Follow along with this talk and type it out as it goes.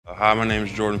Hi, my name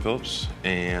is Jordan Phillips,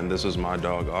 and this is my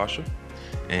dog, Asha.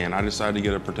 And I decided to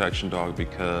get a protection dog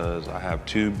because I have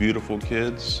two beautiful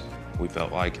kids. We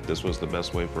felt like this was the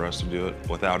best way for us to do it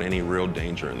without any real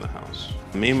danger in the house.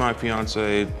 Me and my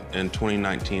fiance in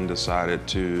 2019 decided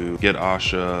to get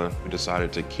Asha. We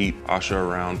decided to keep Asha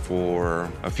around for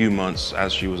a few months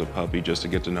as she was a puppy, just to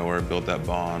get to know her, build that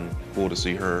bond. Cool to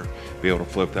see her be able to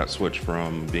flip that switch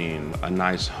from being a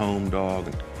nice home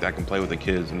dog that can play with the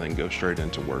kids and then go straight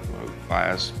into work mode. I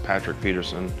asked Patrick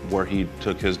Peterson where he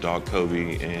took his dog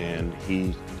Kobe, and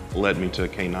he led me to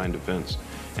Canine Defense.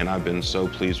 And I've been so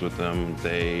pleased with them.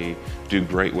 They do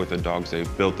great with the dogs.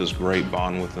 They've built this great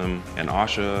bond with them. And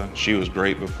Asha, she was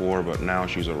great before, but now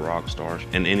she's a rock star.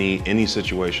 In any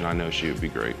situation, I know she would be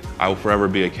great. I will forever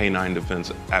be a Canine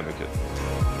Defense advocate.